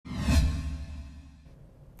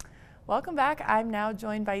Welcome back. I'm now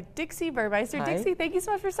joined by Dixie Burmeister. Hi. Dixie, thank you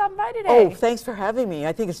so much for stopping by today. Oh, thanks for having me.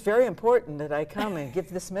 I think it's very important that I come and give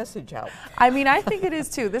this message out. I mean, I think it is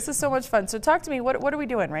too. This is so much fun. So talk to me. What are we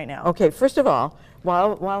doing right now? Okay, first of all,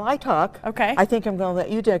 while I talk, okay, I think I'm going to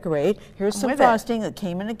let you decorate. Here's some frosting that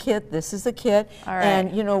came in a kit. This is a kit. All right.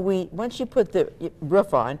 And you know, once you put the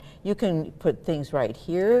roof on, you can put things right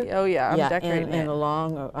here. Oh yeah, I'm decorating and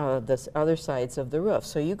along the other sides of the roof.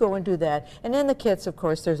 So you go and do that. And in the kits, of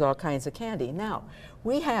course, there's all kinds of candy. Now,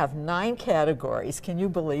 we have 9 categories. Can you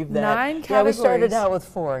believe that? 9 categories. Yeah, we started out with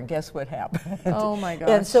 4, and guess what happened? Oh my gosh.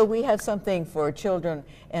 And so we have something for children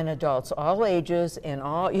and adults, all ages, and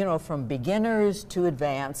all, you know, from beginners to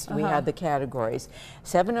advanced. We have the categories.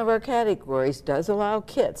 7 of our categories does allow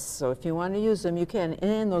kits, so if you want to use them, you can. And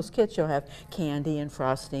in those kits, you'll have candy and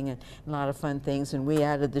frosting and a lot of fun things. And we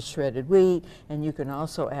added the shredded wheat, and you can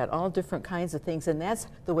also add all different kinds of things. And that's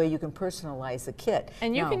the way you can personalize the kit.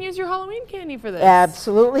 And you can use your Halloween candy for this.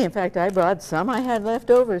 Absolutely. In fact, I brought some. I had left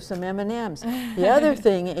over, some M&Ms. The other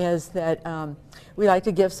thing is that we like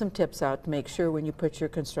to give some tips out to make sure when you put your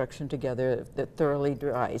construction together that it thoroughly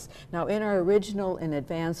dries. Now, in our original and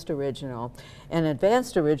advanced original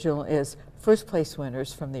is first place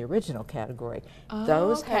winners from the original category. Oh,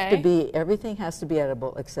 those have to be, everything has to be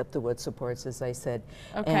edible except the wood supports, as I said.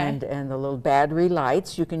 Okay. And the little battery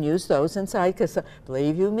lights, you can use those inside, because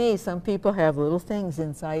believe you me, some people have little things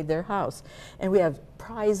inside their house. And we have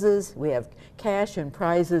prizes, we have cash and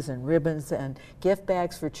prizes and ribbons and gift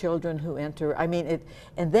bags for children who enter. I mean,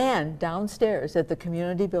 and then downstairs at the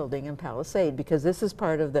community building in Palisade, because this is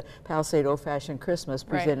part of the Palisade Old Fashioned Christmas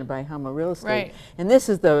presented by Hummer Real Estate. Right. And this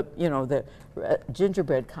is the, you know, the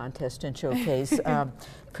gingerbread contest and showcase, you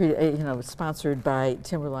know, sponsored by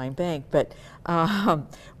Timberline Bank. But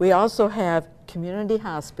we also have Community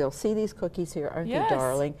Hospital. See these cookies here? Aren't they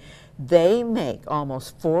darling? They make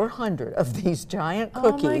almost 400 of these giant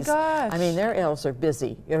cookies. Oh my gosh. I mean, their elves are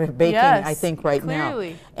busy baking, I think, right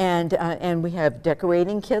clearly. now. And we have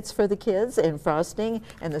decorating kits for the kids and frosting,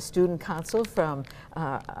 and the student council from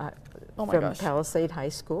Palisade High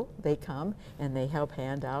School. They come and they help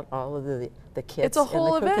hand out all of the kits. It's a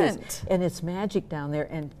whole and the cookies. event. And it's magic down there,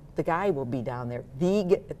 and the guy will be down there.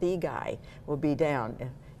 The guy will be down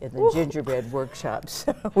in the gingerbread workshops.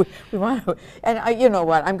 we want to, and you know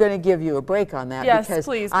what? I'm going to give you a break on that. Yes, because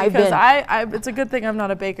please. Because it's a good thing I'm not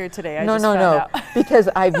a baker today. No, because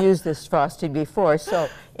I've used this frosting before. So,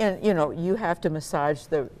 you know, you have to massage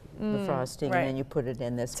the frosting, and then you put it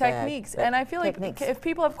in this techniques. bag. And I feel like if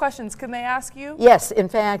people have questions, can they ask you? Yes, in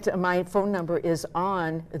fact, my phone number is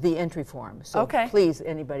on the entry form. So please,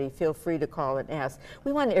 anybody, feel free to call and ask.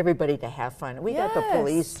 We want everybody to have fun. We got the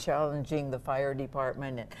police challenging the fire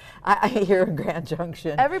department, and I hear in Grand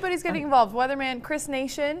Junction. Everybody's getting involved. Weatherman Chris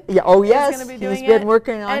Nation. Yeah, oh yes, is gonna be doing he's been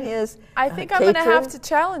working on his I think I'm going to have to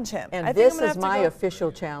challenge him. And this is my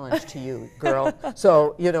official challenge to you, girl.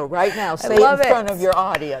 So, you know, right now, say it in front of your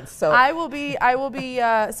audience. So I will be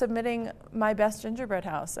submitting my best gingerbread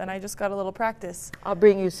house, and I just got a little practice. I'll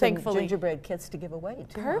bring you some gingerbread kits to give away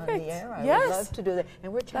too. Perfect. On the air. I yes. would love to do that.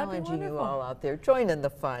 And we're challenging you all out there. Join in the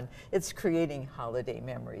fun. It's creating holiday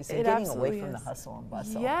memories and getting away from the hustle and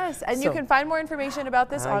bustle. Yes, and you can find more information about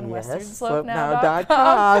this on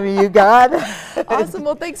westernslope.com. You got it. Awesome.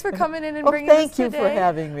 Well, thanks for coming in and bringing us today. Thank you for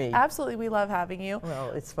having me. Absolutely, we love having you. Well,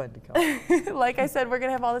 it's fun to come. Like I said, we're going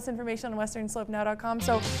to have all this information on westernslope.com.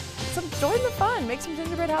 So join the fun. Make some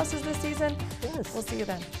gingerbread houses this season. Yes. We'll see you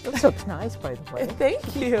then. It looks nice, by the way.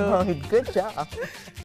 Thank you. Oh, good job.